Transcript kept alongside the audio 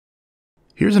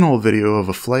Here's an old video of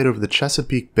a flight over the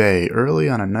Chesapeake Bay early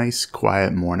on a nice,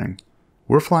 quiet morning.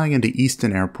 We're flying into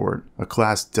Easton Airport, a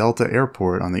Class Delta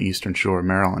airport on the eastern shore of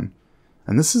Maryland.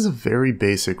 And this is a very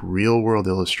basic real-world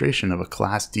illustration of a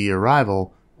Class D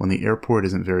arrival when the airport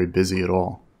isn't very busy at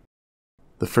all.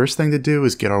 The first thing to do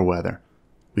is get our weather.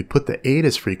 We put the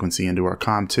ATIS frequency into our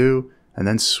COM2 and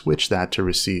then switch that to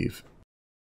receive.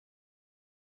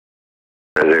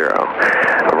 0.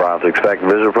 Arrival to expect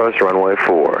visual approach to runway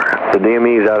 4. The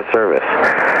DME is out of service.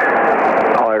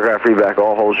 All aircraft feedback,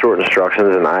 all hold short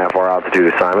instructions and IFR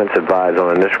altitude assignments. Advise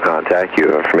on initial contact. You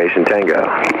have information Tango.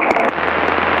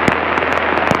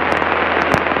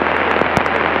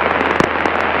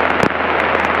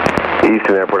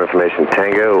 Easton Airport information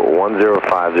Tango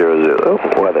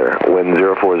 10500. Weather, wind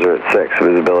 0406,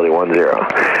 visibility 10.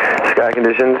 Sky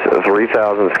conditions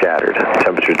 3000 scattered.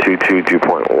 Temperature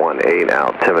 222.18,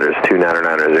 altimeter is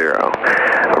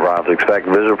 29990. Arrival to expect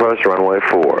visual approach to runway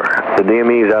 4. The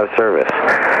DME is out of service.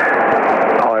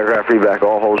 All aircraft feedback,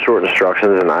 all hold short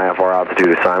instructions and IFR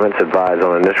altitude assignments. Advise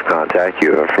on initial contact.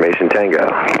 You have information Tango.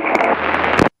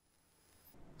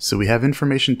 So we have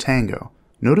information Tango.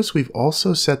 Notice we've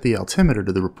also set the altimeter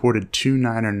to the reported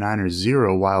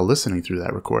 29990 while listening through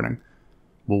that recording.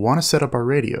 We'll want to set up our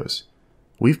radios.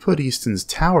 We've put Easton's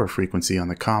tower frequency on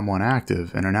the COM1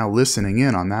 active and are now listening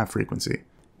in on that frequency.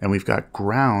 And we've got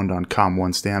ground on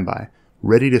COM1 standby,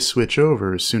 ready to switch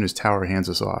over as soon as tower hands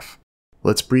us off.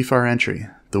 Let's brief our entry.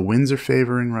 The winds are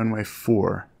favoring runway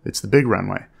 4. It's the big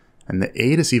runway. And the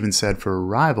ATIS even said for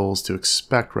arrivals to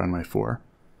expect runway 4.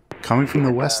 Coming from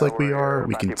the west like we are,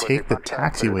 we can take the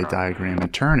taxiway diagram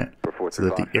and turn it so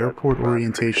that the airport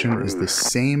orientation is the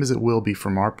same as it will be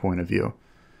from our point of view.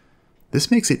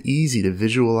 This makes it easy to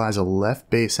visualize a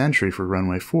left base entry for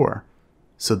runway 4,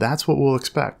 so that's what we'll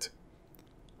expect.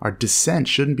 Our descent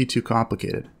shouldn't be too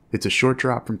complicated. It's a short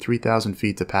drop from 3,000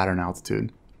 feet to pattern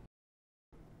altitude.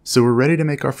 So we're ready to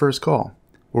make our first call,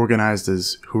 organized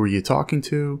as who are you talking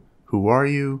to, who are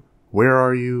you, where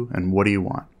are you, and what do you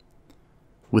want.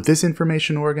 With this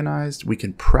information organized, we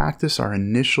can practice our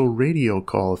initial radio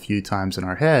call a few times in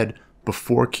our head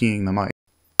before keying the mic.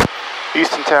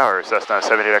 Easton Tower, Cessna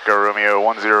 70 Echo Romeo,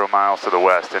 10 miles to the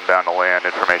west, inbound to land,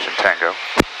 information Tango.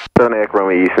 70 Echo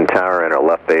Romeo, Easton Tower, and our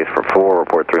left base for 4,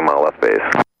 report 3 mile left base.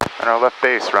 And our left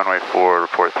base, runway 4,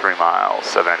 report 3 miles,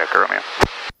 70 Echo Romeo.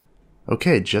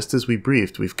 Okay, just as we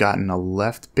briefed, we've gotten a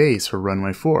left base for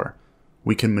runway 4.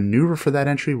 We can maneuver for that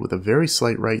entry with a very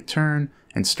slight right turn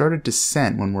and start a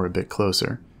descent when we're a bit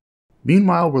closer.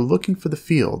 Meanwhile, we're looking for the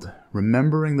field,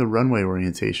 remembering the runway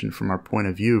orientation from our point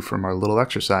of view from our little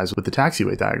exercise with the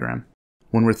taxiway diagram.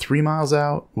 When we're 3 miles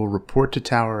out, we'll report to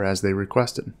tower as they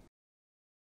requested.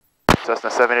 Cessna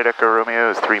 78 Echo Romeo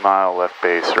is 3 mile left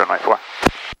base, runway 4.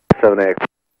 78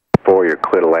 4, you're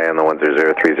clear to land, the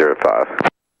 100305.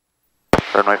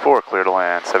 Runway 4, clear to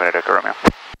land, 78 Echo Romeo.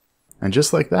 And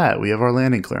just like that, we have our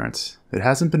landing clearance. It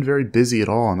hasn't been very busy at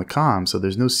all on the comm, so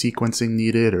there's no sequencing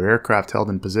needed or aircraft held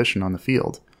in position on the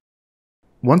field.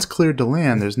 Once cleared to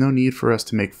land, there's no need for us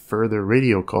to make further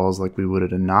radio calls like we would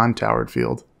at a non-towered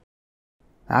field.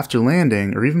 After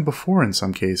landing, or even before in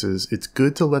some cases, it's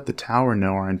good to let the tower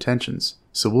know our intentions,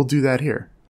 so we'll do that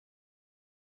here.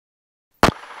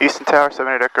 Easton Tower,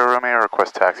 78 Echo Romeo,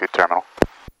 request taxi at terminal.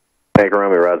 Echo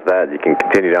Romeo, roger that. You can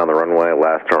continue down the runway,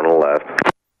 last turn on the left.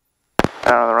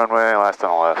 Down on the runway, last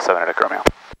on the left, 78 Echo Romeo.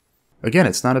 Again,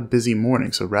 it's not a busy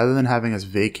morning, so rather than having us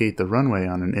vacate the runway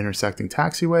on an intersecting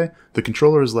taxiway, the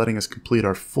controller is letting us complete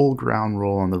our full ground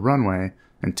roll on the runway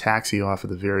and taxi off at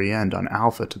the very end on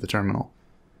Alpha to the terminal.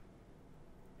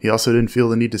 He also didn't feel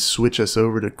the need to switch us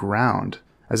over to ground,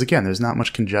 as again, there's not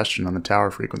much congestion on the tower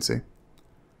frequency.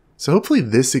 So hopefully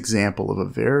this example of a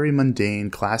very mundane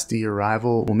Class D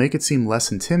arrival will make it seem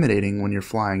less intimidating when you're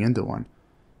flying into one.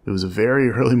 It was a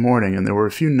very early morning and there were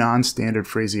a few non-standard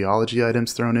phraseology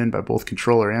items thrown in by both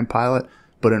controller and pilot,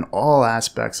 but in all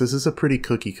aspects this is a pretty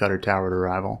cookie-cutter towered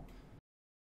arrival.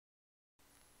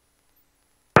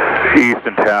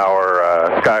 Easton Tower,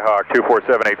 Skyhawk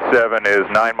 24787 is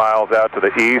 9 miles out to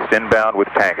the east, inbound with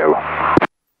Tango.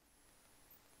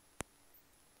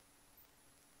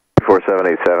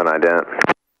 4787 ident.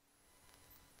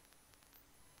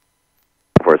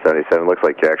 4787 looks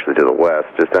like you're actually to the west.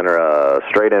 Just enter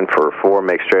straight in for 4,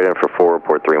 make straight in for 4,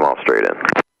 report 3 miles straight in.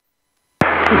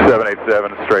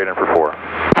 787 straight in for 4.